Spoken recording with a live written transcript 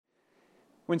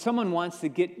When someone wants to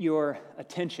get your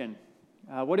attention,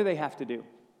 what do they have to do?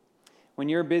 When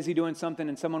you're busy doing something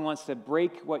and someone wants to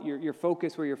break what your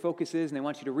focus, where your focus is, and they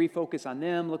want you to refocus on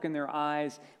them, look in their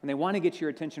eyes, and they want to get your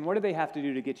attention, what do they have to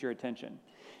do to get your attention?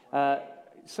 What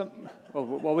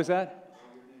was that?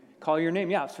 Call your name.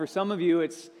 Yeah, for some of you,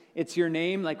 it's your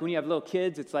name. Like when you have little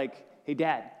kids, it's like, hey,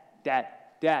 dad, dad,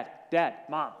 dad, dad,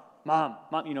 mom, mom,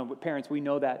 mom. You know, parents, we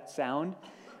know that sound.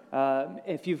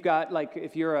 If you've got, like,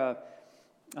 if you're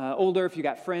older, if you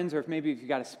got friends, or if maybe if you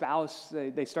got a spouse,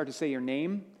 they start to say your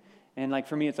name. And like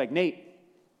for me, it's like Nate.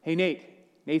 Hey, Nate.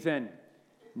 Nathan.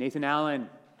 Nathan Allen.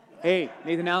 Hey,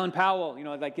 Nathan Allen Powell. You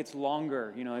know, it like gets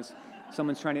longer, you know, as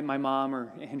someone's trying to get my mom or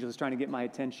Angela's trying to get my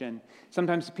attention.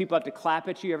 Sometimes people have to clap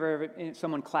at you. Ever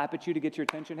someone clap at you to get your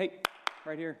attention? Hey,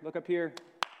 right here, look up here,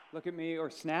 look at me, or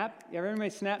snap. You ever anybody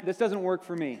snap? This doesn't work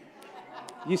for me.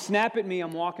 You snap at me,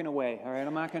 I'm walking away, all right?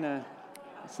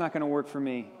 It's not going to work for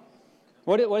me.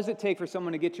 What does it take for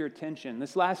someone to get your attention?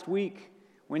 This last week,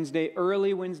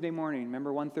 early Wednesday morning,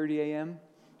 remember 1:30 a.m.?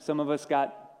 Some of us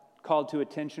got called to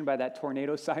attention by that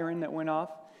tornado siren that went off.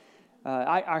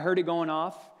 I heard it going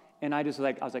off, and I was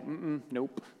like,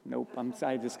 nope.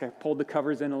 I just pulled the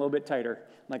covers in a little bit tighter.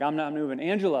 Like, I'm not moving.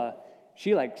 Angela,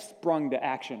 she like sprung to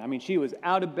action. I mean, she was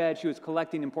out of bed. She was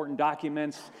collecting important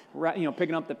documents,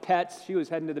 picking up the pets. She was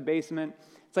heading to the basement.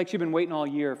 It's like she'd been waiting all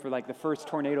year for like the first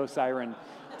tornado siren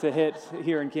to hit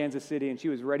here in Kansas City, and she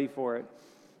was ready for it.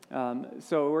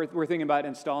 So we're thinking about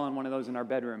installing one of those in our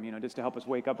bedroom, just to help us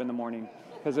wake up in the morning,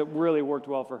 because it really worked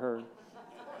well for her.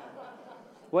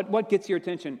 What gets your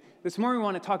attention? This morning we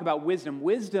want to talk about wisdom.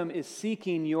 Wisdom is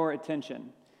seeking your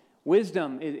attention.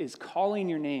 Wisdom is calling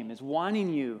your name, is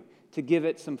wanting you to give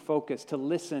it some focus, to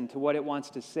listen to what it wants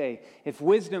to say. If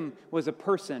wisdom was a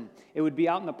person, it would be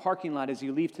out in the parking lot as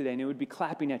you leave today, and it would be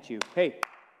clapping at you. Hey,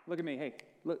 look at me. Hey,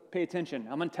 look, pay attention.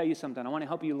 I'm going to tell you something. I want to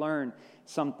help you learn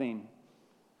something.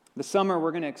 This summer,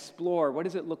 we're going to explore what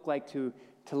does it look like to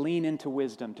lean into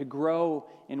wisdom, to grow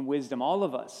in wisdom. All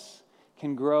of us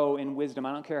can grow in wisdom.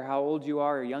 I don't care how old you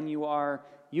are or young you are.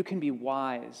 You can be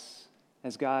wise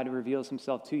as God reveals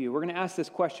himself to you. We're going to ask this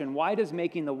question: why does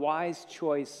making the wise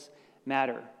choice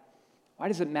matter? Why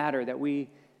does it matter that we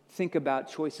think about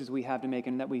choices we have to make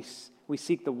and that we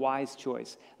seek the wise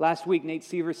choice? Last week, Nate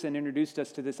Severson introduced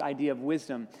us to this idea of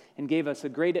wisdom and gave us a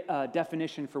great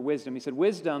definition for wisdom. He said,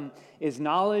 wisdom is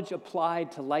knowledge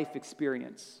applied to life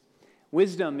experience.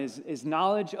 Wisdom is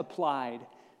knowledge applied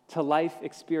to life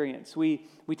experience. We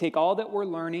take all that we're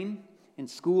learning in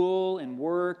school and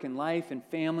work and life and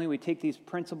family. We take these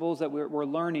principles that we're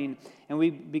learning and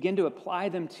we begin to apply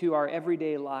them to our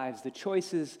everyday lives, the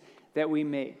choices that we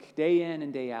make day in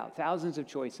and day out, thousands of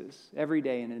choices every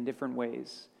day and in different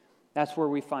ways. That's where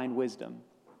we find wisdom.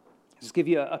 Just give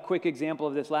you a quick example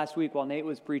of this. Last week while Nate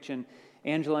was preaching,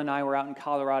 Angela and I were out in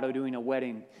Colorado doing a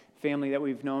wedding. Family that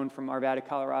we've known from Arvada,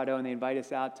 Colorado, and they invited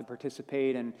us out to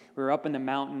participate, and we were up in the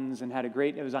mountains and had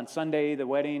it was on Sunday, the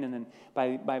wedding, and then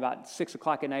by about 6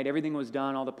 o'clock at night, everything was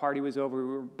done, all the party was over.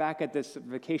 We were back at this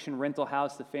vacation rental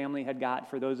house the family had got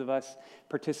for those of us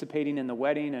participating in the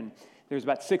wedding, and there's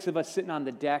about 6 of us sitting on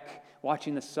the deck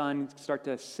watching the sun start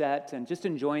to set and just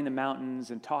enjoying the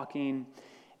mountains and talking.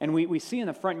 And we see in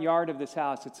the front yard of this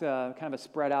house, it's kind of a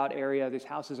spread out area. There's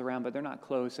houses around, but they're not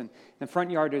close. And in the front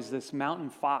yard is this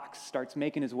mountain fox starts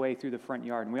making his way through the front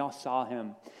yard. And we all saw him.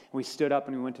 And we stood up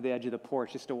and we went to the edge of the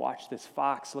porch just to watch this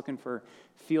fox looking for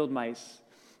field mice.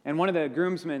 And one of the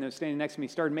groomsmen that was standing next to me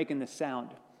started making this sound.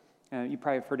 You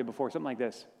probably have heard it before, something like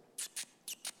this.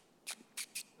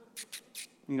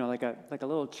 Like a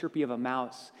little chirpy of a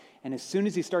mouse. And as soon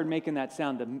as he started making that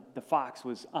sound, the fox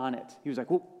was on it. He was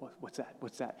like, whoa, what's that?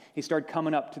 What's that? He started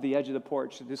coming up to the edge of the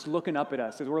porch, just looking up at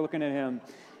us as we're looking at him.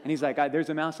 And he's like,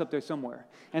 there's a mouse up there somewhere.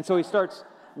 And so he starts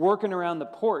working around the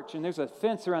porch, and there's a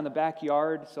fence around the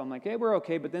backyard. So I'm like, hey, we're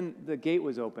okay. But then the gate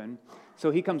was open.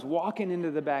 So he comes walking into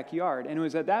the backyard. And it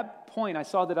was at that point I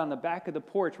saw that on the back of the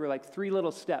porch were like 3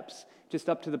 little steps just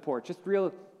up to the porch, just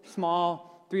real small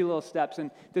 3 little steps,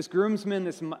 and this groomsman,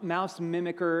 this mouse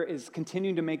mimicker, is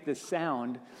continuing to make this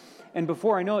sound, and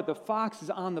before I know it, the fox is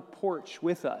on the porch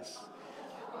with us.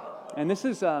 And this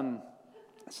is a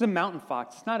mountain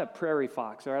fox. It's not a prairie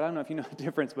fox, all right? I don't know if you know the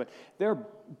difference, but they're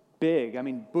big. I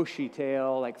mean, bushy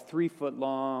tail, like 3 foot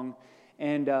long,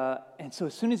 and so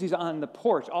as soon as he's on the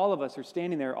porch, all of us are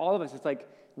standing there. All of us, it's like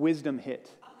wisdom hit,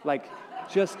 like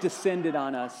just descended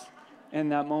on us. In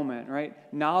that moment, right?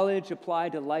 Knowledge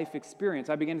applied to life experience.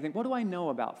 I began to think, what do I know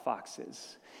about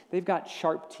foxes? They've got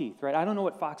sharp teeth, right? I don't know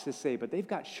what foxes say, but they've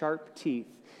got sharp teeth.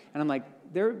 And I'm like,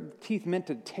 their teeth meant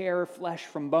to tear flesh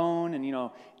from bone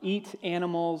and, eat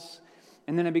animals.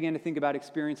 And then I began to think about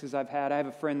experiences I've had. I have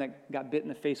a friend that got bit in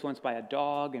the face once by a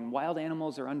dog, and wild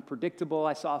animals are unpredictable.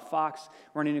 I saw a fox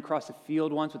running across a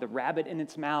field once with a rabbit in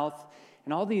its mouth.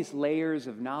 And all these layers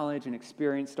of knowledge and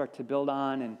experience start to build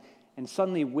on, and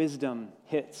suddenly wisdom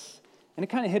hits. And it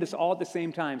kind of hit us all at the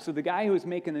same time. So the guy who was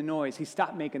making the noise, he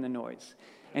stopped making the noise.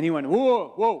 And he went,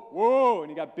 whoa, whoa, whoa,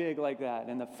 and he got big like that.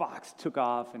 And the fox took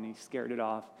off, and he scared it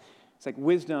off. It's like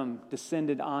wisdom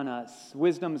descended on us.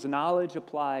 Wisdom is knowledge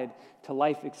applied to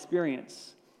life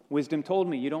experience. Wisdom told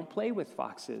me, you don't play with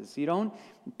foxes. You don't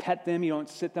pet them. You don't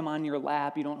sit them on your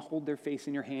lap. You don't hold their face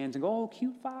in your hands and go, oh,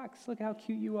 cute fox, look how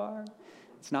cute you are.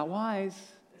 It's not wise.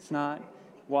 It's not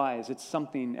wise. It's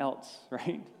something else,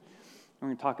 right? We're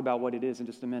going to talk about what it is in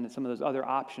just a minute, some of those other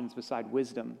options beside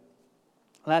wisdom.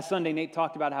 Last Sunday, Nate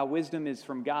talked about how wisdom is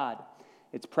from God.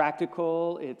 It's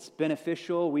practical, it's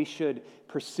beneficial, we should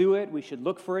pursue it, we should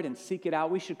look for it and seek it out.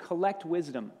 We should collect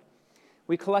wisdom.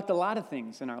 We collect a lot of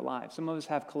things in our lives. Some of us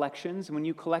have collections. When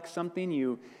you collect something,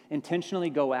 you intentionally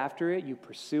go after it, you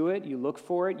pursue it, you look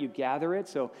for it, you gather it.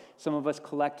 So some of us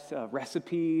collect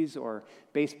recipes or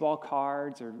baseball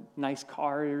cards or nice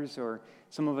cars, or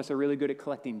some of us are really good at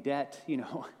collecting debt.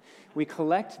 We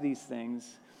collect these things,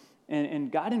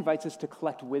 and God invites us to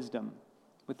collect wisdom.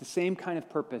 With the same kind of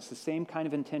purpose, the same kind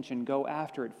of intention, go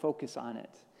after it, focus on it.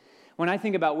 When I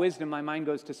think about wisdom, my mind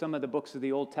goes to some of the books of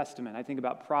the Old Testament. I think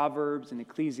about Proverbs and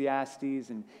Ecclesiastes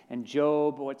and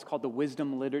Job, what's called the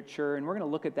wisdom literature, and we're going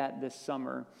to look at that this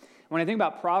summer. When I think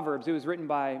about Proverbs,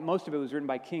 most of it was written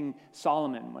by King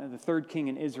Solomon, the third king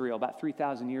in Israel, about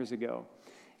 3,000 years ago.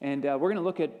 And we're going to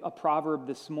look at a proverb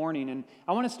this morning. And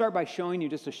I want to start by showing you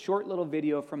just a short little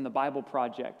video from the Bible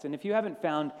Project. And if you haven't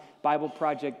found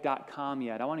BibleProject.com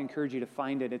yet, I want to encourage you to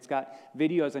find it. It's got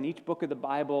videos on each book of the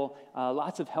Bible,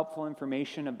 lots of helpful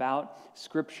information about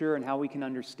Scripture and how we can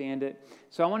understand it.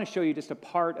 So I want to show you just a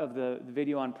part of the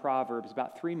video on Proverbs,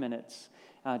 about 3 minutes,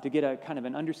 to get a kind of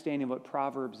an understanding of what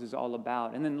Proverbs is all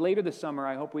about. And then later this summer,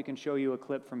 I hope we can show you a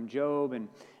clip from Job and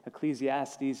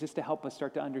Ecclesiastes just to help us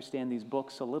start to understand these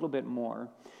books a little bit more.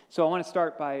 So I want to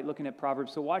start by looking at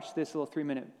Proverbs. So watch this little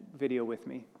 3-minute video with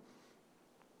me.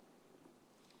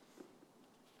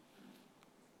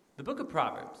 The book of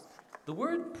Proverbs. The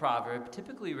word proverb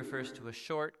typically refers to a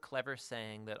short, clever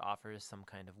saying that offers some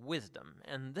kind of wisdom,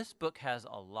 and this book has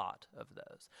a lot of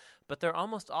those. But they're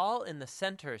almost all in the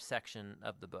center section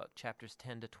of the book, chapters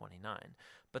 10 to 29.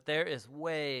 But there is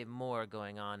way more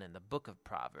going on in the book of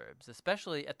Proverbs,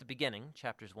 especially at the beginning,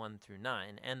 chapters 1 through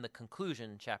 9, and the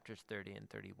conclusion, chapters 30 and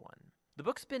 31. The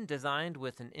book's been designed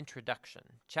with an introduction,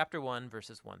 chapter 1,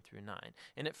 verses 1 through 9,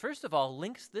 and it first of all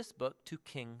links this book to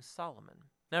King Solomon.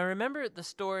 Now remember the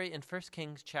story in 1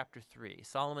 Kings chapter 3.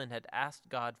 Solomon had asked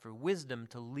God for wisdom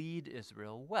to lead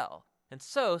Israel well. And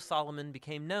so Solomon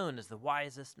became known as the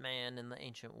wisest man in the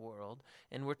ancient world.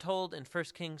 And we're told in 1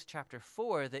 Kings chapter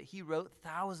 4 that he wrote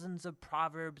thousands of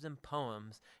proverbs and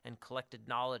poems and collected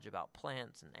knowledge about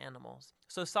plants and animals.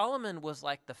 So Solomon was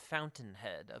like the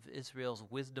fountainhead of Israel's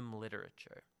wisdom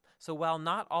literature. So while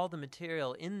not all the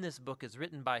material in this book is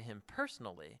written by him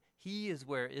personally, he is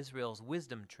where Israel's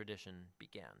wisdom tradition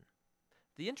began.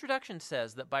 The introduction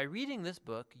says that by reading this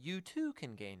book, you too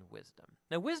can gain wisdom.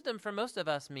 Now, wisdom for most of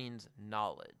us means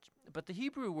knowledge, but the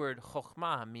Hebrew word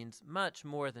chokhmah means much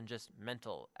more than just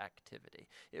mental activity.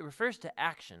 It refers to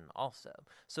action also.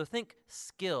 So think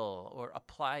skill or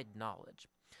applied knowledge.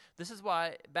 This is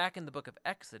why back in the book of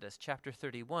Exodus, chapter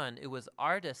 31, it was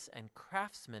artists and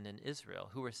craftsmen in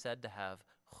Israel who were said to have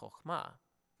chokhmah.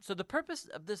 So the purpose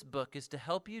of this book is to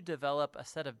help you develop a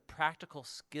set of practical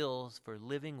skills for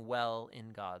living well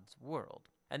in God's world.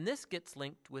 And this gets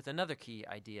linked with another key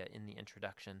idea in the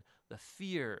introduction, the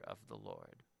fear of the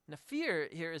Lord. Now, fear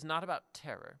here is not about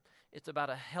terror. It's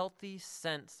about a healthy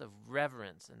sense of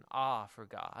reverence and awe for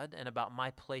God and about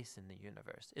my place in the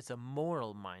universe. It's a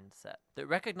moral mindset that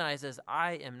recognizes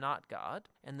I am not God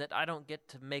and that I don't get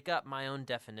to make up my own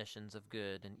definitions of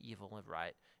good and evil and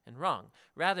right and wrong.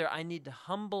 Rather, I need to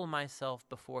humble myself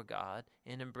before God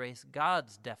and embrace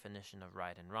God's definition of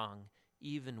right and wrong,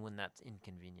 even when that's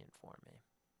inconvenient for me.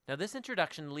 Now, this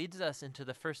introduction leads us into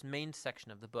the first main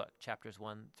section of the book, chapters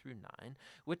 1 through 9,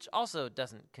 which also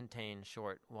doesn't contain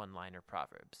short one-liner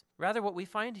proverbs. Rather, what we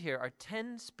find here are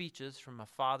 10 speeches from a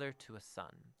father to a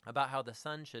son about how the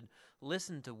son should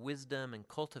listen to wisdom and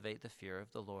cultivate the fear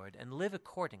of the Lord and live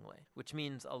accordingly, which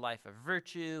means a life of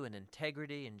virtue and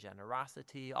integrity and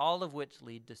generosity, all of which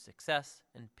lead to success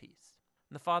and peace.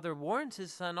 And the father warns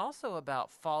his son also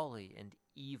about folly and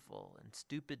evil and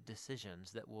stupid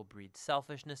decisions that will breed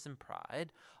selfishness and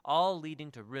pride, all leading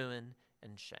to ruin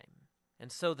and shame.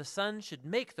 And so the son should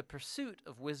make the pursuit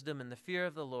of wisdom and the fear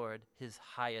of the Lord his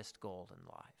highest goal in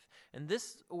life. And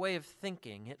this way of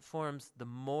thinking, it forms the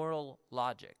moral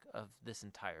logic of this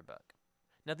entire book.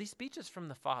 Now, these speeches from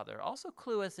the Father also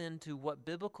clue us into what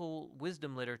biblical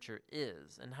wisdom literature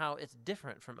is and how it's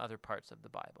different from other parts of the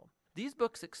Bible. These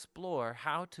books explore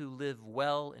how to live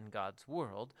well in God's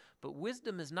world, but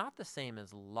wisdom is not the same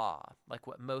as law, like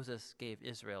what Moses gave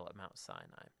Israel at Mount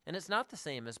Sinai. And it's not the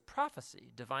same as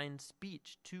prophecy, divine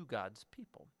speech to God's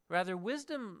people. Rather,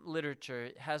 wisdom literature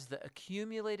has the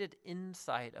accumulated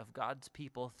insight of God's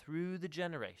people through the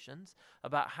generations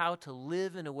about how to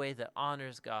live in a way that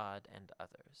honors God and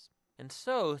others. And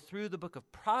so, through the book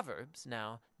of Proverbs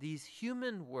now, these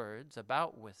human words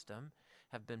about wisdom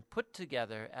have been put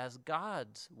together as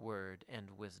God's word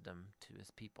and wisdom to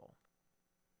his people.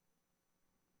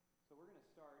 So we're going to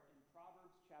start in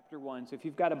Proverbs chapter 1. So if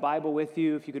you've got a Bible with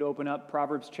you, if you could open up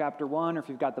Proverbs chapter 1, or if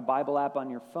you've got the Bible app on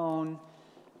your phone,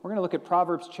 we're going to look at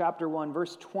Proverbs chapter 1,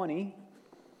 verse 20. And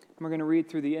we're going to read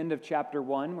through the end of chapter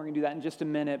 1. We're going to do that in just a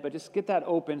minute, but just get that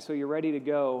open so you're ready to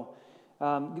go.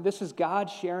 This is God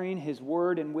sharing his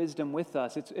word and wisdom with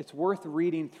us. It's worth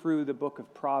reading through the book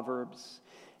of Proverbs.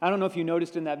 I don't know if you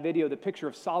noticed in that video the picture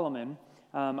of Solomon.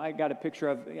 I got a picture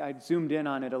of, I zoomed in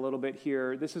on it a little bit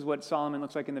here. This is what Solomon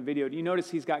looks like in the video. Do you notice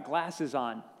he's got glasses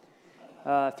on?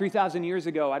 3,000 years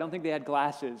ago, I don't think they had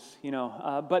glasses,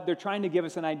 but they're trying to give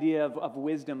us an idea of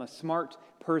wisdom, a smart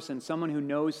person, someone who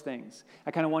knows things.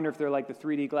 I kind of wonder if they're like the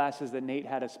 3D glasses that Nate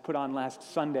had us put on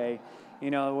last Sunday,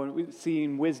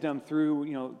 seeing wisdom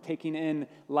through, taking in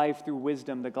life through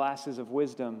wisdom, the glasses of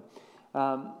wisdom.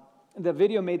 The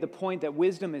video made the point that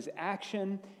wisdom is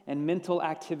action and mental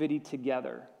activity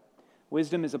together.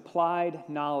 Wisdom is applied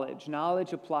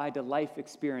knowledge applied to life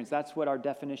experience. That's what our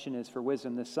definition is for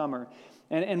wisdom this summer.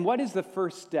 And what is the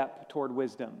first step toward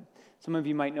wisdom? Some of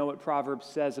you might know what Proverbs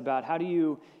says about how do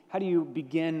you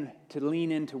begin to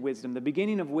lean into wisdom. The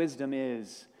beginning of wisdom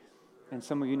is, and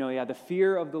some of you know, the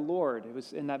fear of the Lord. It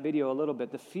was in that video a little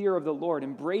bit. The fear of the Lord,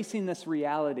 embracing this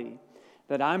reality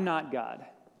that I'm not God,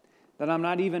 that I'm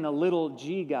not even a little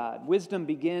g God. Wisdom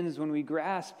begins when we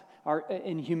grasp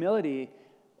in humility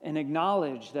and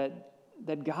acknowledge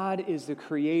that God is the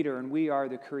creator and we are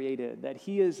the created, that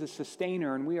he is the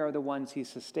sustainer and we are the ones he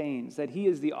sustains, that he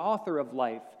is the author of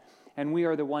life and we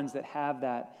are the ones that have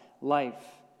that life,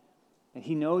 that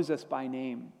he knows us by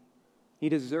name. He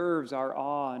deserves our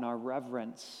awe and our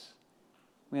reverence.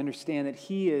 We understand that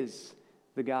he is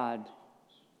the God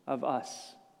of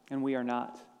us and we are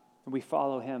not, and we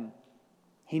follow him.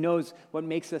 He knows what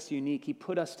makes us unique. He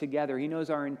put us together. He knows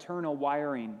our internal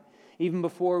wiring. Even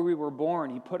before we were born,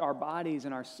 he put our bodies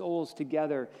and our souls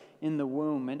together in the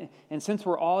womb. And since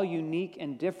we're all unique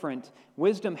and different,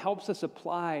 wisdom helps us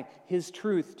apply his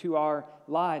truth to our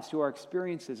lives, to our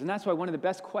experiences. And that's why one of the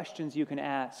best questions you can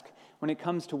ask when it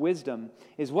comes to wisdom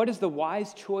is, what is the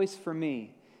wise choice for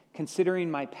me,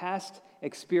 considering my past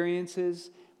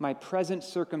experiences, my present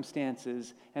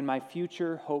circumstances, and my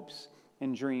future hopes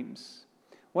and dreams?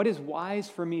 What is wise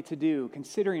for me to do,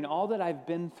 considering all that I've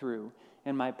been through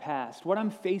in my past, what I'm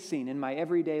facing in my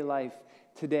everyday life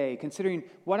today, considering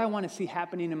what I want to see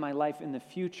happening in my life in the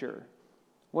future?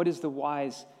 What is the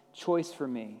wise choice for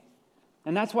me?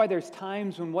 And that's why there's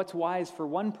times when what's wise for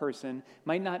one person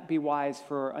might not be wise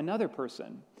for another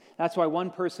person. That's why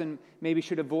one person maybe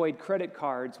should avoid credit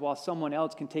cards while someone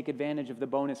else can take advantage of the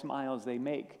bonus miles they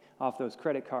make off those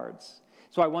credit cards.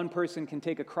 That's why one person can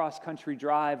take a cross-country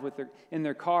drive in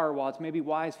their car while it's maybe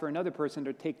wise for another person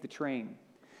to take the train.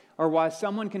 Or why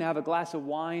someone can have a glass of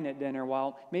wine at dinner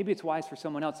while maybe it's wise for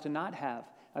someone else to not have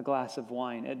a glass of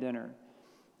wine at dinner.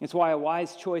 It's why a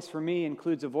wise choice for me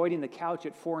includes avoiding the couch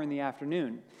at 4 in the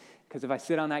afternoon. Because if I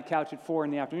sit on that couch at 4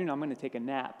 in the afternoon, I'm going to take a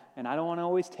nap. And I don't want to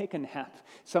always take a nap.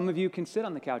 Some of you can sit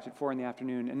on the couch at 4 in the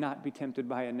afternoon and not be tempted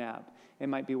by a nap. It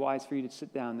might be wise for you to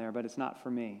sit down there, but it's not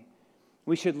for me.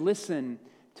 We should listen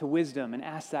to wisdom and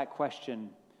ask that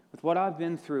question. With what I've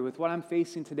been through, with what I'm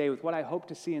facing today, with what I hope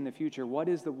to see in the future, what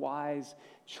is the wise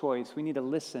choice? We need to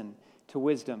listen to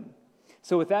wisdom.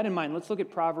 So with that in mind, let's look at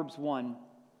Proverbs 1,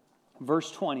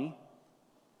 verse 20.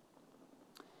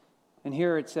 And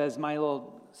here it says, my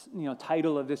little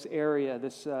title of this area,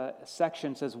 this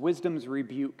section says, Wisdom's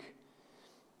Rebuke.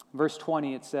 Verse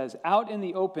 20, it says, out in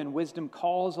the open, wisdom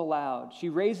calls aloud. She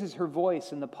raises her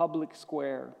voice in the public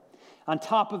square. On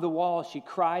top of the wall, she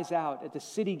cries out. At the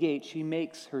city gate, she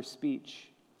makes her speech.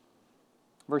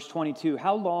 Verse 22,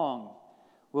 how long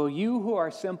will you who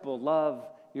are simple love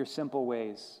your simple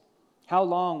ways? How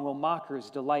long will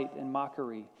mockers delight in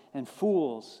mockery and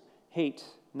fools hate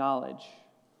knowledge?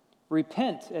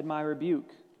 Repent at my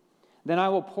rebuke. Then I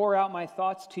will pour out my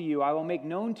thoughts to you. I will make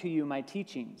known to you my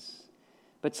teachings.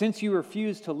 But since you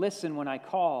refuse to listen when I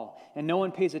call, and no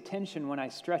one pays attention when I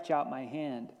stretch out my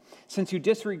hand, since you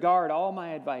disregard all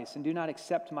my advice and do not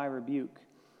accept my rebuke,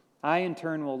 I in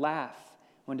turn will laugh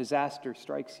when disaster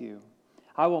strikes you.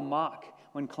 I will mock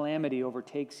when calamity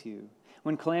overtakes you.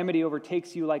 When calamity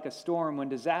overtakes you like a storm, when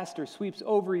disaster sweeps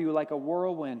over you like a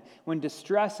whirlwind, when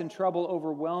distress and trouble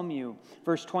overwhelm you.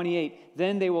 Verse 28,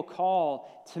 then they will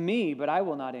call to me, but I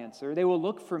will not answer. They will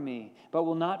look for me, but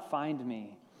will not find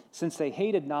me, since they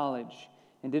hated knowledge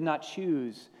and did not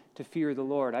choose to fear the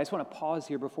Lord. I just want to pause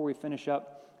here before we finish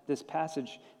up this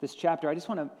passage, this chapter. I just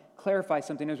want to clarify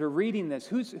something. As we're reading this,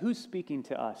 who's speaking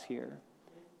to us here?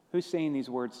 Who's saying these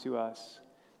words to us?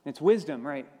 It's wisdom,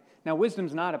 right? Now,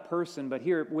 wisdom's not a person, but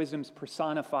here wisdom's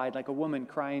personified like a woman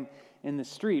crying in the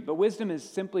street. But wisdom is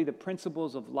simply the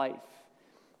principles of life.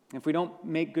 If we don't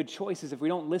make good choices, if we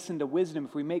don't listen to wisdom,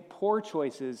 if we make poor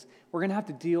choices, we're going to have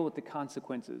to deal with the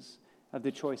consequences of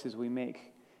the choices we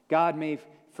make. God may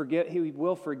forgive, He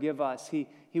will forgive us. He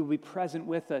will be present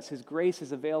with us. His grace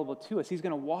is available to us. He's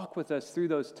going to walk with us through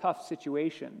those tough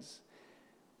situations.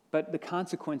 But the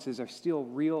consequences are still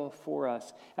real for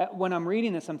us. When I'm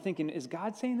reading this, I'm thinking, is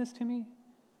God saying this to me?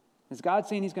 Is God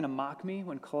saying He's going to mock me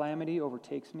when calamity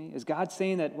overtakes me? Is God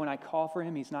saying that when I call for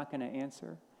Him, He's not going to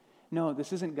answer? No,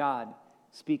 this isn't God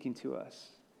speaking to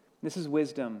us. This is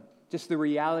wisdom, just the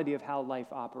reality of how life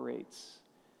operates.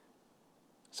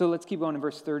 So let's keep going in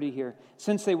verse 30 here.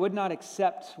 Since they would not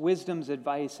accept wisdom's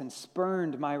advice and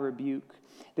spurned my rebuke,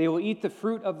 they will eat the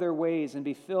fruit of their ways and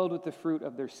be filled with the fruit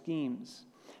of their schemes.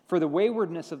 For the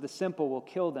waywardness of the simple will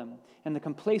kill them, and the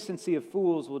complacency of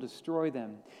fools will destroy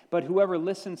them. But whoever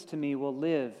listens to me will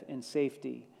live in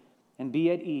safety and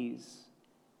be at ease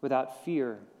without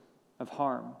fear of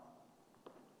harm.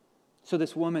 So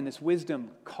this woman, this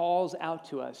wisdom, calls out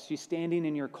to us. She's standing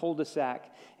in your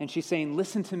cul-de-sac, and she's saying,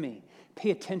 listen to me.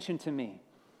 Pay attention to me.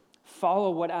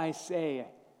 Follow what I say.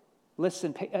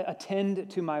 Listen,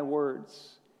 attend to my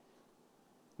words.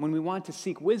 When we want to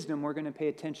seek wisdom, we're going to pay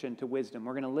attention to wisdom.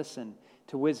 We're going to listen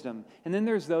to wisdom. And then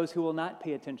there's those who will not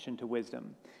pay attention to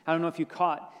wisdom. I don't know if you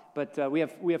caught, but we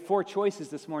have 4 choices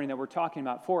this morning that we're talking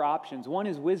about, 4 options. One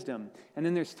is wisdom, and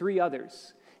then there's 3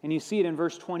 others. And you see it in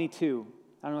verse 22.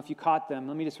 I don't know if you caught them.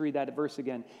 Let me just read that verse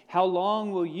again. How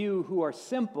long will you who are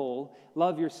simple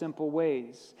love your simple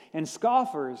ways? And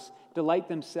scoffers delight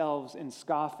themselves in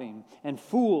scoffing, and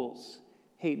fools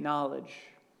hate knowledge.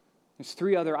 There's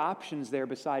 3 other options there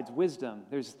besides wisdom.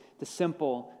 There's the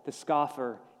simple, the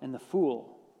scoffer, and the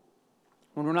fool.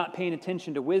 When we're not paying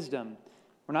attention to wisdom,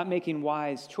 we're not making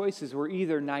wise choices. We're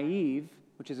either naive,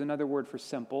 which is another word for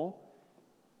simple,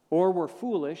 or we're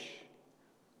foolish,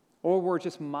 or we're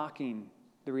just mocking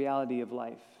the reality of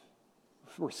life.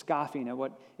 We're scoffing at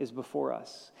what is before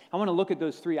us. I want to look at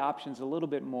those 3 options a little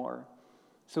bit more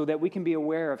so that we can be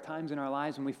aware of times in our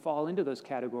lives when we fall into those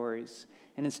categories.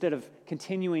 And instead of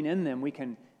continuing in them, we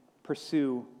can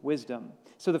pursue wisdom.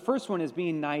 So the first one is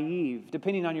being naive.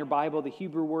 Depending on your Bible, the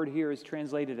Hebrew word here is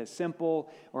translated as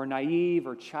simple or naive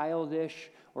or childish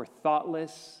or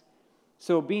thoughtless.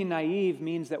 So being naive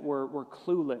means that we're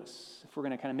clueless, if we're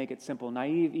going to kind of make it simple.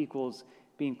 Naive equals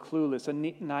being clueless.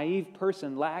 A naive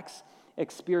person lacks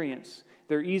experience.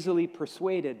 They're easily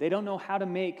persuaded. They don't know how to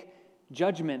make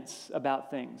judgments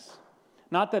about things.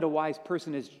 Not that a wise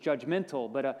person is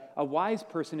judgmental, but a wise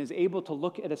person is able to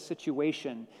look at a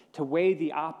situation, to weigh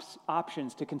the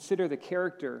options, to consider the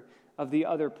character of the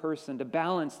other person, to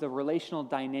balance the relational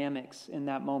dynamics in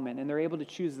that moment, and they're able to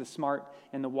choose the smart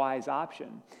and the wise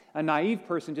option. A naive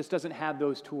person just doesn't have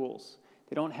those tools.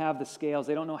 They don't have the scales.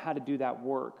 They don't know how to do that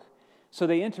work. So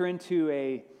they enter into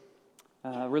a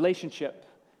relationship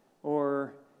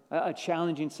or a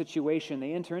challenging situation.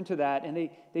 They enter into that and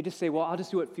they just say, well, I'll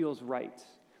just do what feels right.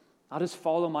 I'll just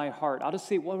follow my heart. I'll just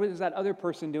say, what is that other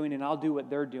person doing, and I'll do what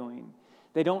they're doing.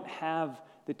 They don't have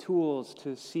the tools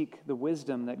to seek the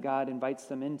wisdom that God invites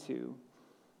them into.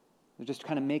 They're just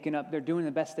kind of making up, they're doing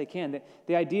the best they can.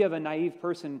 The idea of a naive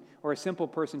person or a simple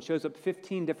person shows up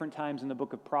 15 different times in the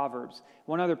book of Proverbs.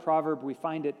 One other proverb we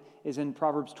find it is in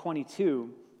Proverbs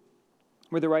 22,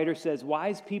 where the writer says,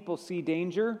 wise people see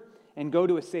danger and go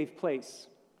to a safe place.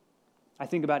 I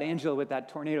think about Angela with that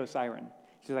tornado siren.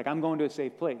 She's like, I'm going to a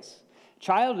safe place.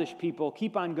 Childish people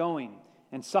keep on going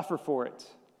and suffer for it.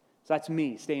 So that's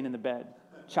me staying in the bed.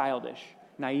 Childish,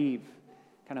 naive,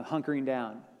 kind of hunkering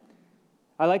down.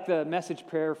 I like the Message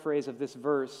paraphrase of this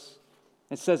verse.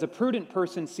 It says, a prudent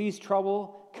person sees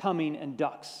trouble coming and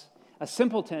ducks. A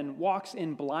simpleton walks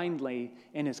in blindly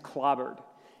and is clobbered.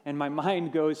 And my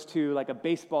mind goes to like a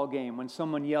baseball game when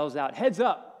someone yells out, heads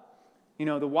up.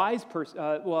 The wise person,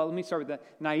 let me start with the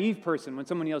naive person. When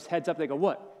someone yells heads up, they go,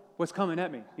 what? What's coming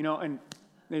at me? And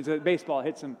there's a baseball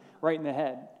hits them right in the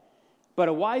head. But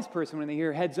a wise person, when they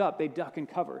hear heads up, they duck and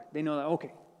cover. They know that,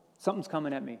 okay, something's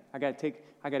coming at me. I got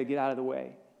to get out of the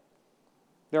way.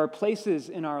 There are places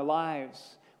in our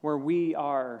lives where we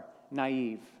are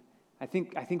naive. I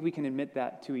think we can admit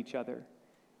that to each other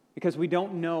because we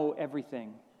don't know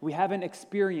everything. We haven't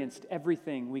experienced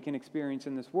everything we can experience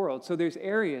in this world. So there's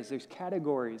areas, there's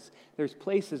categories, there's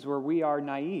places where we are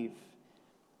naive,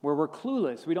 where we're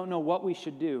clueless. We don't know what we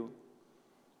should do.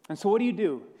 And so what do you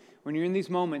do? When you're in these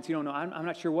moments, you don't know, I'm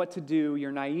not sure what to do,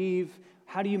 you're naive,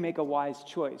 how do you make a wise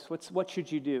choice? What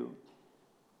should you do?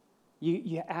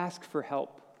 You ask for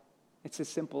help. It's as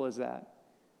simple as that.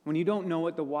 When you don't know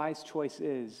what the wise choice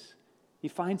is, you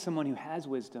find someone who has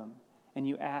wisdom and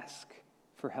you ask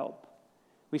for help.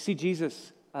 We see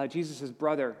Jesus'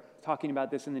 brother talking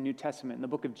about this in the New Testament, in the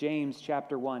book of James,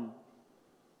 chapter 1.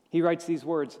 He writes these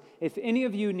words, "If any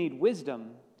of you need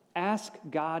wisdom, ask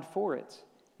God for it,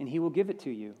 and he will give it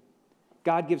to you.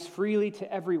 God gives freely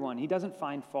to everyone. He doesn't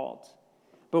find fault.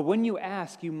 But when you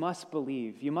ask, you must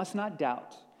believe. You must not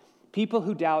doubt. People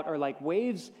who doubt are like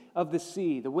waves of the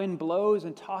sea. The wind blows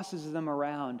and tosses them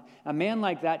around. A man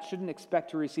like that shouldn't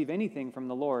expect to receive anything from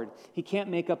the Lord. He can't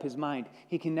make up his mind.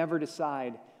 He can never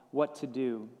decide what to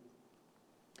do."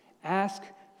 Ask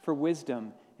for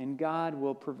wisdom, and God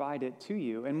will provide it to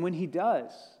you. And when he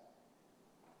does,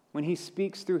 when he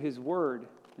speaks through his word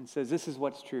and says, this is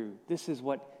what's true, this is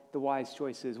what the wise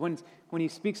choice is, when he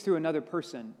speaks through another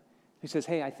person who says,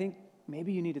 hey, I think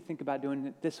maybe you need to think about doing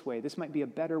it this way. This might be a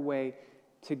better way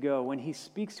to go. When he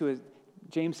speaks to us,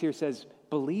 James here says,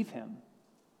 believe him.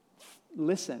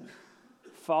 Listen.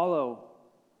 Follow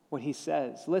what he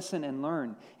says. Listen and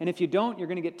learn. And if you don't, you're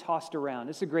going to get tossed around.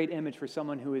 This is a great image for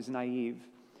someone who is naive.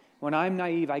 When I'm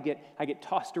naive, I get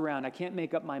tossed around. I can't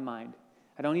make up my mind.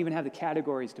 I don't even have the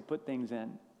categories to put things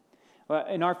in. Well,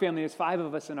 in our family, there's 5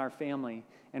 of us in our family,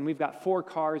 and we've got 4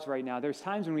 cars right now. There's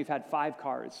times when we've had 5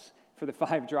 cars for the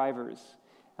 5 drivers.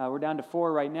 We're down to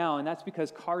 4 right now, and that's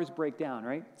because cars break down,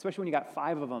 right? Especially when you got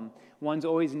 5 of them. One's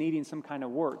always needing some kind of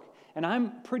work. And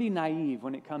I'm pretty naive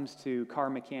when it comes to car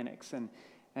mechanics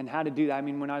and how to do that. I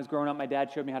mean, when I was growing up, my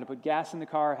dad showed me how to put gas in the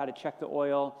car, how to check the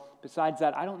oil. Besides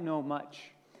that, I don't know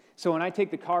much. So when I take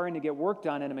the car in to get work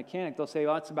done at a mechanic, they'll say,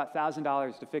 it's about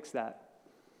 $1,000 to fix that.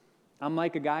 I'm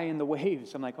like a guy in the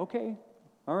waves. I'm like, okay,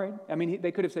 all right. I mean,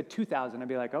 they could have said $2,000. I'd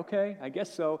be like, okay, I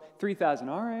guess so. $3,000,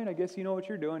 all right, I guess you know what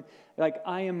you're doing. Like,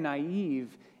 I am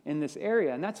naive in this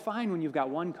area, and that's fine when you've got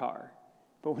 1 car.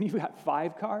 But when you've got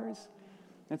 5 cars,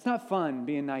 it's not fun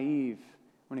being naive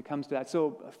when it comes to that.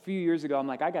 So a few years ago, I'm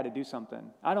like, I got to do something.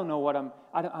 I don't know what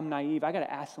I'm naive. I got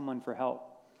to ask someone for help.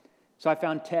 So I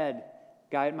found Ted,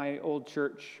 guy at my old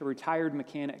church, a retired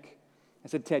mechanic. I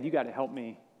said, Ted, you got to help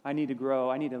me. I need to grow.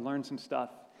 I need to learn some stuff.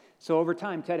 So over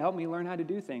time, Ted helped me learn how to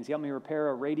do things. He helped me repair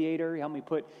a radiator. He helped me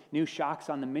put new shocks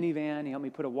on the minivan. He helped me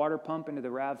put a water pump into the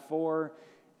RAV4.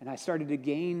 And I started to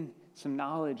gain some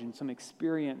knowledge and some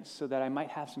experience so that I might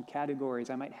have some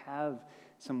categories. I might have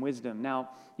some wisdom. Now,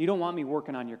 you don't want me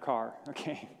working on your car,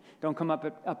 okay? Don't come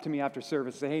up to me after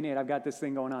service and say, hey, Nate, I've got this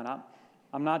thing going on.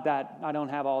 I'm not that, I don't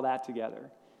have all that together.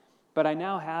 But I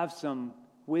now have some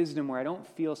wisdom where I don't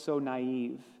feel so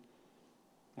naive.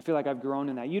 I feel like I've grown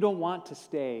in that. You don't want to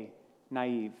stay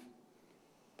naive.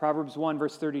 Proverbs 1,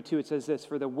 verse 32, it says this,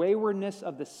 for the waywardness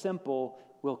of the simple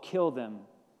will kill them.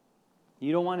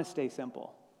 You don't want to stay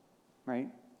simple, right?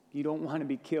 You don't want to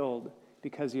be killed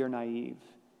because you're naive.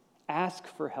 Ask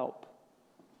for help.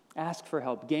 Ask for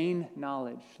help. Gain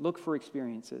knowledge. Look for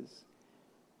experiences.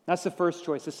 That's the first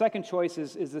choice. The second choice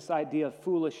is this idea of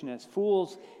foolishness.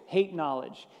 Fools hate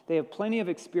knowledge. They have plenty of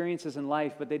experiences in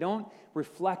life, but they don't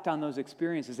reflect on those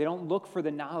experiences. They don't look for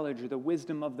the knowledge or the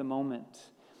wisdom of the moment.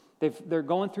 They're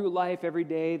going through life every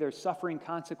day. They're suffering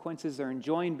consequences. They're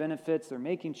enjoying benefits. They're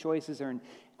making choices. They're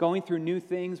going through new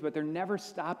things, but they're never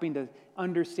stopping to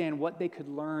understand what they could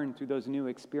learn through those new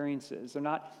experiences. They're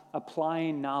not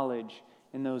applying knowledge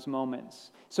in those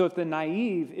moments. So if the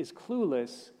naive is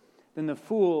clueless, then the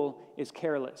fool is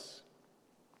careless.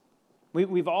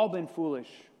 We've all been foolish.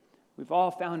 We've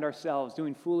all found ourselves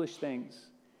doing foolish things.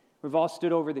 We've all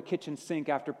stood over the kitchen sink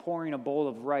after pouring a bowl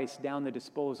of rice down the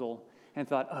disposal and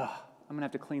thought, I'm going to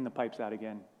have to clean the pipes out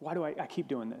again. Why do I keep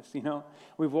doing this, you know?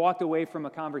 We've walked away from a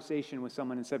conversation with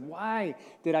someone and said, why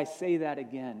did I say that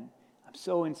again? I'm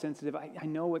so insensitive. I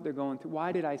know what they're going through.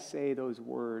 Why did I say those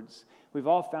words? We've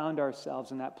all found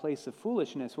ourselves in that place of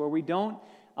foolishness where we don't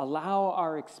allow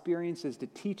our experiences to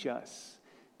teach us,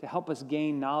 to help us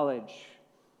gain knowledge.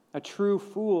 A true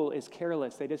fool is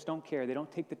careless. They just don't care. They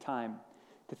don't take the time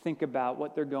to think about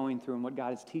what they're going through and what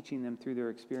God is teaching them through their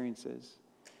experiences.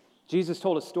 Jesus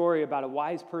told a story about a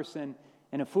wise person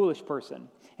and a foolish person.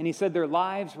 And he said their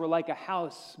lives were like a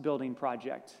house building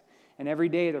project. And every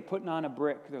day they're putting on a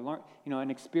brick. They're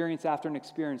an experience after an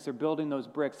experience. They're building those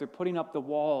bricks. They're putting up the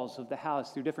walls of the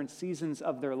house through different seasons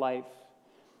of their life.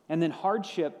 And then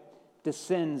hardship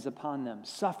descends upon them.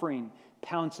 Suffering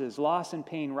pounces. Loss and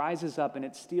pain rises up, and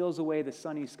it steals away the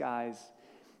sunny skies.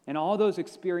 And all those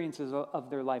experiences of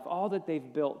their life, all that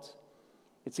they've built,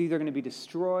 it's either going to be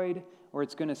destroyed or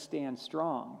it's going to stand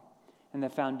strong. And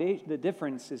the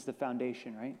difference is the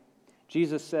foundation, right?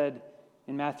 Jesus said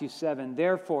in Matthew 7,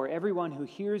 "Therefore, everyone who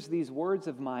hears these words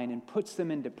of mine and puts them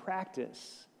into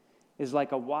practice is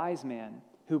like a wise man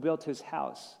who built his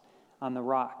house on the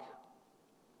rock."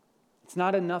 It's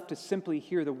not enough to simply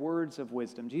hear the words of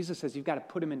wisdom. Jesus says you've got to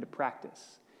put them into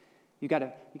practice. You got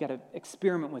to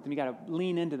experiment with them. You got to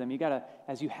lean into them. You got to,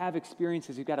 as you have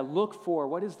experiences, you got to look for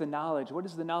what is the knowledge? What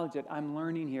is the knowledge that I'm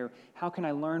learning here? How can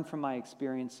I learn from my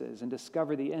experiences and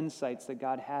discover the insights that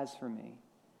God has for me?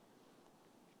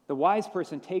 The wise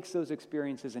person takes those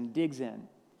experiences and digs in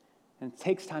and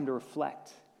takes time to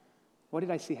reflect. What did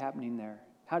I see happening there?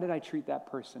 How did I treat that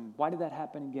person? Why did that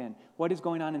happen again? What is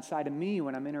going on inside of me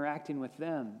when I'm interacting with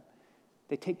them?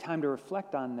 They take time to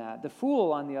reflect on that. The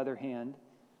fool, on the other hand,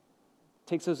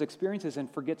 takes those experiences and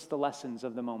forgets the lessons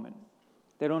of the moment.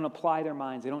 They don't apply their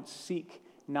minds. They don't seek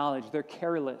knowledge. They're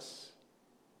careless.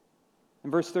 In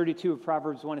verse 32 of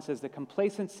Proverbs 1, it says, "The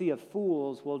complacency of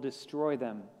fools will destroy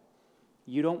them."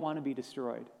 You don't want to be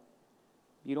destroyed.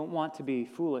 You don't want to be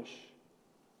foolish.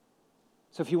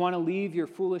 So if you want to leave your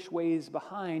foolish ways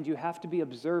behind, you have to be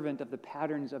observant of the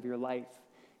patterns of your life.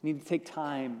 You need to take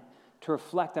time to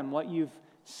reflect on what you've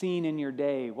seen in your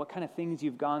day, what kind of things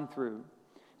you've gone through.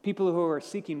 People who are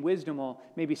seeking wisdom will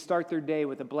maybe start their day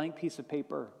with a blank piece of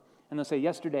paper, and they'll say,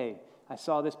 "Yesterday, I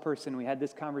saw this person, we had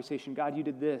this conversation, God, you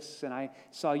did this, and I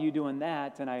saw you doing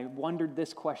that, and I wondered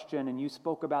this question, and you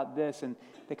spoke about this," and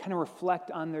they kind of reflect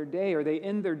on their day, or they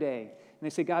end their day, and they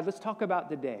say, "God, let's talk about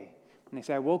the day." And they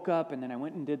say, "I woke up, and then I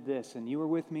went and did this, and you were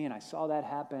with me, and I saw that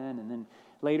happen, and then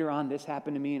later on, this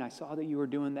happened to me, and I saw that you were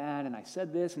doing that, and I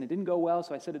said this, and it didn't go well,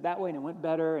 so I said it that way, and it went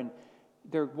better," and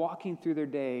they're walking through their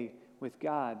day with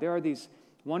God. There are these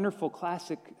wonderful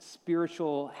classic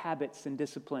spiritual habits and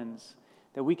disciplines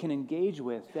that we can engage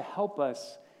with to help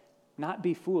us not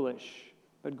be foolish,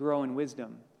 but grow in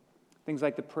wisdom. Things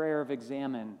like the prayer of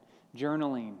examine,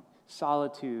 journaling,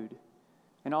 solitude.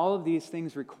 And all of these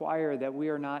things require that we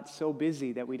are not so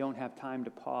busy that we don't have time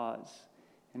to pause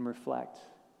and reflect.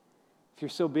 If you're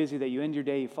so busy that you end your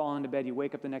day, you fall into bed, you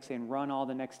wake up the next day and run all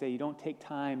the next day, you don't take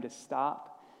time to stop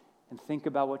and think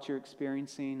about what you're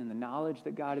experiencing and the knowledge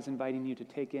that God is inviting you to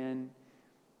take in,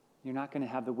 you're not going to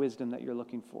have the wisdom that you're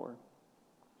looking for.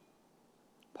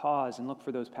 Pause and look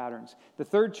for those patterns. The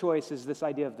third choice is this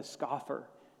idea of the scoffer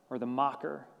or the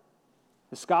mocker.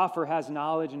 The scoffer has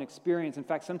knowledge and experience. In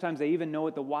fact, sometimes they even know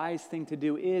what the wise thing to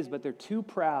do is, but they're too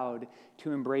proud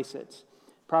to embrace it.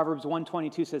 Proverbs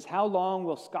 1:22 says, "How long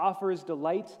will scoffers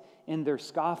delight in their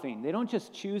scoffing?" They don't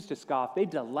just choose to scoff, they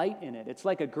delight in it. It's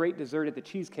like a great dessert at the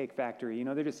Cheesecake Factory. You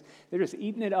know, they're just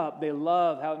eating it up. They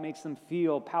love how it makes them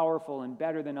feel powerful and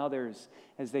better than others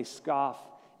as they scoff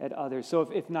at others. So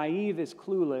if naive is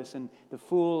clueless and the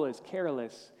fool is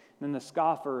careless, then the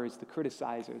scoffer is the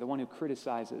criticizer, the one who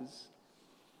criticizes.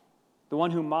 The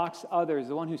one who mocks others,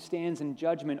 the one who stands in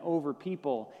judgment over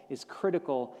people, is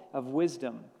critical of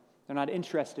wisdom. They're not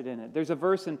interested in it. There's a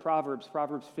verse in Proverbs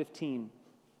 15.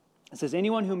 It says,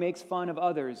 "Anyone who makes fun of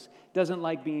others doesn't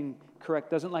like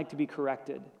to be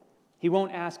corrected. He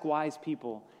won't ask wise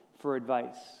people for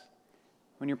advice."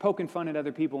 When you're poking fun at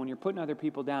other people, when you're putting other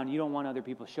people down, you don't want other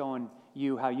people showing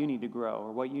you how you need to grow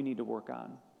or what you need to work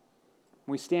on.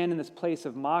 When we stand in this place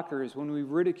of mockers, when we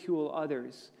ridicule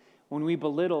others, when we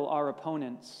belittle our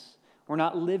opponents, we're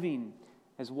not living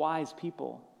as wise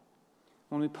people.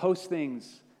 When we post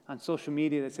things on social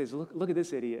media that says, look at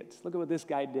this idiot, look at what this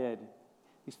guy did.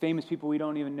 These famous people we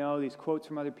don't even know, these quotes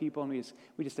from other people, and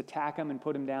we just attack them and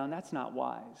put them down. That's not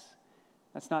wise.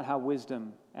 That's not how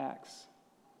wisdom acts.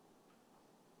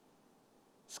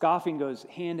 Scoffing goes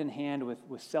hand in hand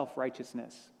with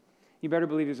self-righteousness. You better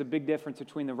believe there's a big difference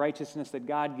between the righteousness that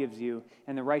God gives you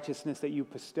and the righteousness that you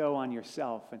bestow on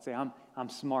yourself and say, I'm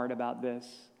smart about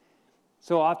this.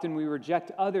 So often we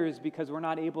reject others because we're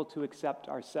not able to accept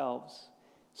ourselves.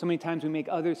 So many times we make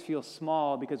others feel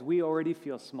small because we already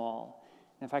feel small.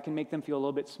 And if I can make them feel a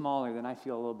little bit smaller, then I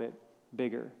feel a little bit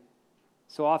bigger.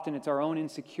 So often it's our own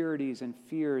insecurities and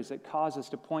fears that cause us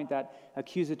to point that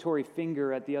accusatory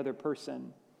finger at the other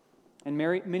person. And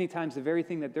many times the very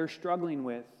thing that they're struggling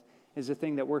with is the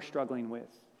thing that we're struggling with.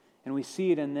 And we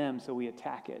see it in them, so we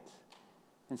attack it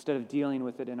instead of dealing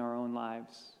with it in our own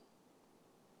lives.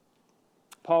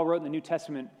 Paul wrote in the New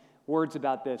Testament words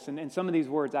about this, and some of these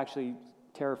words actually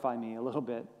terrify me a little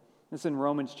bit. This is in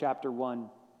Romans chapter 1.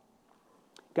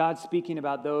 God speaking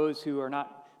about those who are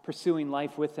not pursuing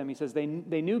life with him. He says they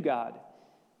knew God,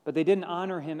 but they didn't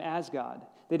honor him as God.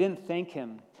 They didn't thank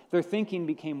him. Their thinking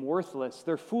became worthless.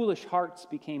 Their foolish hearts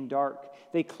became dark.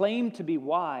 They claimed to be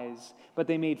wise, but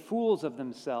they made fools of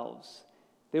themselves.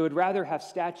 They would rather have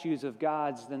statues of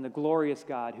gods than the glorious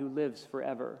God who lives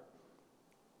forever.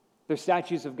 Their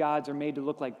statues of gods are made to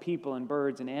look like people and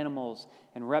birds and animals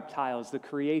and reptiles, the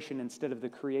creation instead of the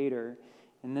creator.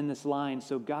 And then this line,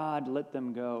 so God let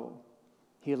them go.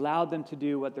 He allowed them to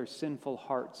do what their sinful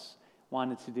hearts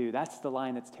wanted to do. That's the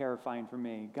line that's terrifying for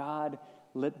me. God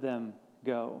let them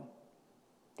go.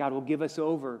 God will give us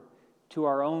over to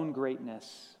our own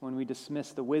greatness when we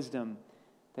dismiss the wisdom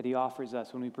that he offers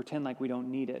us, when we pretend like we don't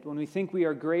need it. When we think we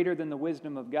are greater than the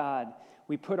wisdom of God,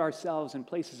 we put ourselves in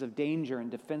places of danger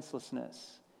and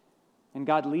defenselessness. And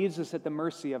God leaves us at the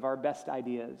mercy of our best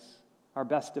ideas, our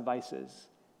best devices.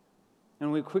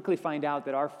 And we quickly find out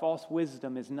that our false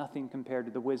wisdom is nothing compared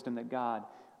to the wisdom that God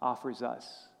offers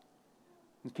us.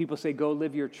 And people say, go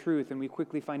live your truth, and we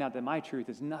quickly find out that my truth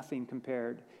is nothing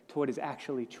compared to what is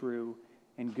actually true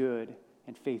and good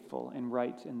and faithful and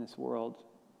right in this world.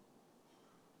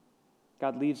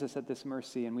 God leaves us at this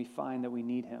mercy, and we find that we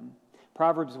need him.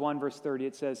 Proverbs 1, verse 30,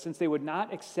 it says, since they would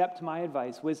not accept my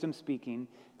advice, wisdom speaking,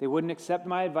 they wouldn't accept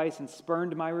my advice and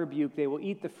spurned my rebuke, they will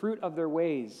eat the fruit of their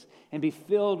ways and be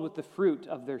filled with the fruit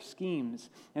of their schemes.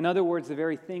 In other words, the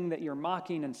very thing that you're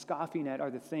mocking and scoffing at are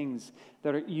the things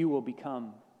that you will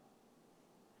become.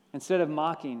 Instead of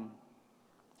mocking,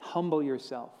 humble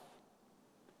yourself.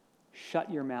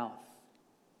 Shut your mouth.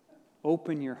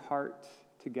 Open your heart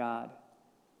to God.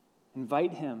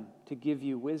 Invite him to give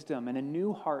you wisdom and a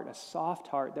new heart, a soft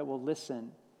heart that will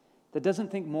listen, that doesn't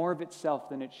think more of itself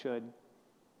than it should.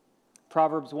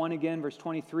 Proverbs 1 again, verse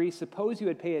 23, suppose you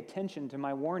had paid attention to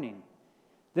my warning.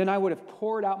 Then I would have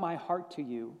poured out my heart to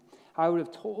you. I would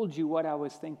have told you what I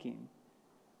was thinking.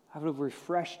 I would have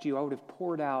refreshed you. I would have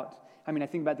poured out. I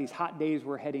think about these hot days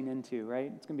we're heading into,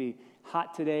 right? It's going to be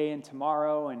hot today and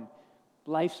tomorrow, and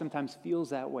life sometimes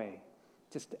feels that way.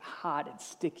 Just hot and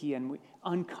sticky and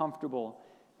uncomfortable.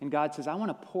 And God says, I want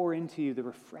to pour into you the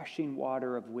refreshing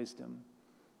water of wisdom.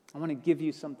 I want to give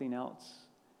you something else.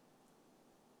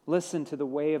 Listen to the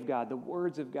way of God, the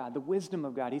words of God, the wisdom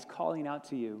of God. He's calling out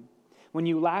to you. When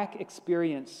you lack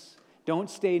experience, don't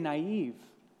stay naive.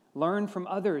 Learn from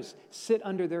others. Sit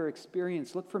under their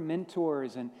experience. Look for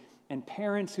mentors and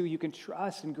parents who you can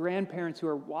trust and grandparents who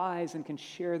are wise and can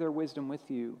share their wisdom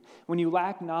with you. When you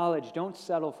lack knowledge, don't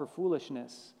settle for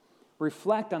foolishness.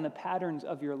 Reflect on the patterns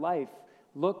of your life.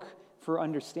 Look for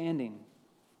understanding.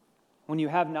 When you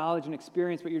have knowledge and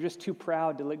experience, but you're just too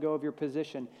proud to let go of your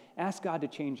position, ask God to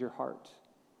change your heart.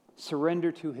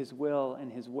 Surrender to his will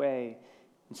and his way.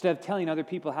 Instead of telling other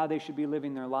people how they should be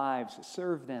living their lives,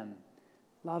 serve them,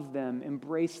 love them,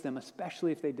 embrace them,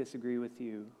 especially if they disagree with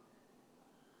you.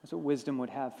 That's what wisdom would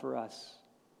have for us.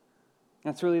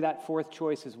 That's really that fourth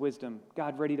choice is wisdom.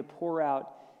 God ready to pour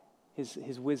out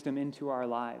his wisdom into our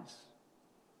lives.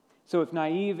 So if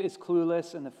naive is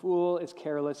clueless and the fool is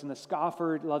careless and the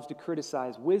scoffer loves to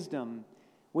criticize, wisdom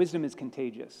is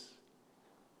contagious.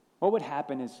 What would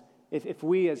happen is if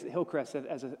we as Hillcrest,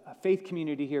 as a faith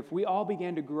community here, if we all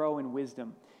began to grow in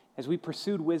wisdom, as we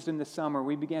pursued wisdom this summer,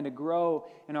 we began to grow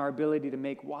in our ability to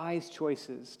make wise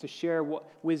choices, to share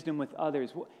wisdom with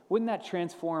others. Wouldn't that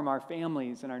transform our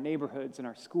families and our neighborhoods and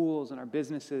our schools and our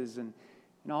businesses and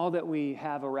all that we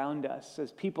have around us?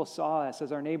 As people saw us,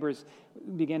 as our neighbors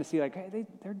began to see, like, hey,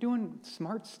 they're doing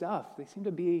smart stuff. They seem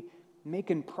to be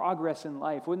making progress in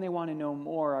life. Wouldn't they want to know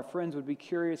more? Our friends would be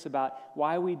curious about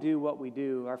why we do what we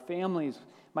do. Our families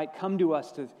might come to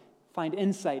us to find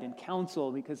insight and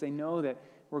counsel because they know that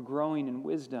we're growing in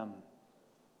wisdom.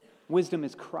 Wisdom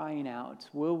is crying out.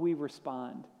 Will we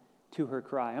respond to her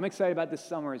cry? I'm excited about this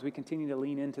summer as we continue to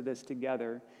lean into this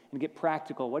together and get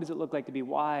practical. What does it look like to be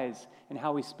wise in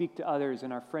how we speak to others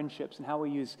in our friendships and how we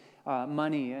use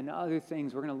money and other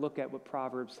things? We're going to look at what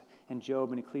Proverbs and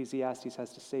Job and Ecclesiastes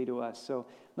has to say to us. So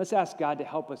let's ask God to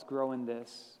help us grow in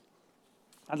this.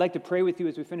 I'd like to pray with you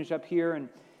as we finish up here. And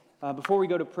before we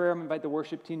go to prayer, I'm going to invite the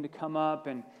worship team to come up.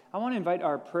 And I want to invite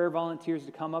our prayer volunteers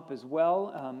to come up as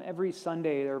well. Every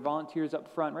Sunday, there are volunteers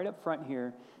up front, right up front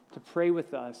here, to pray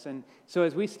with us. And so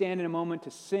as we stand in a moment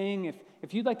to sing,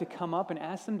 if you'd like to come up and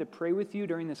ask them to pray with you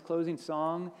during this closing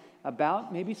song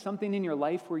about maybe something in your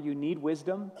life where you need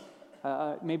wisdom,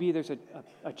 maybe there's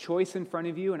a choice in front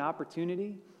of you, an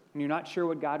opportunity, and you're not sure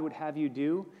what God would have you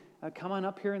do, come on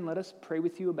up here and let us pray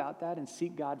with you about that and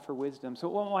seek God for wisdom. So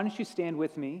why don't you stand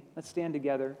with me? Let's stand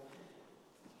together.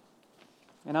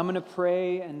 And I'm going to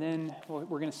pray, and then we're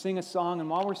going to sing a song. And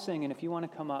while we're singing, if you want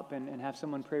to come up and have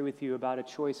someone pray with you about a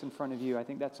choice in front of you, I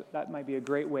think that might be a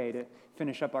great way to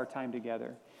finish up our time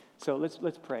together. So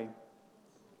let's pray.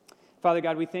 Father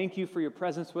God, we thank you for your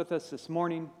presence with us this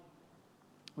morning.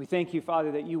 We thank you,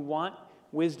 Father, that you want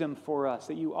wisdom for us,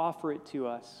 that you offer it to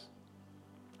us.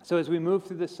 So as we move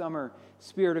through this summer,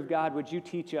 Spirit of God, would you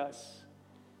teach us?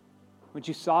 Would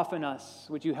you soften us?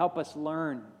 Would you help us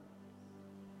learn?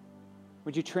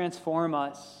 Would you transform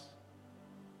us?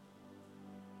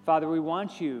 Father, we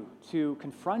want you to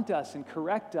confront us and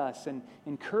correct us and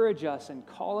encourage us and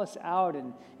call us out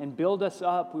and build us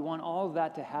up. We want all of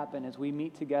that to happen as we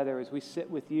meet together, as we sit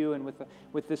with you and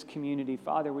with this community.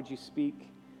 Father, would you speak?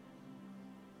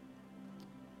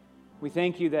 We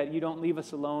thank you that you don't leave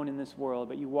us alone in this world,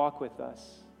 but you walk with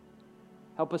us.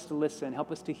 Help us to listen.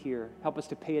 Help us to hear. Help us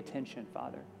to pay attention,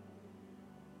 Father.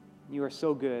 You are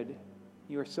so good.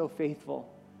 You are so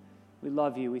faithful. We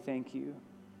love you. We thank you.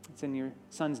 It's in your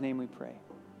Son's name we pray.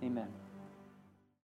 Amen.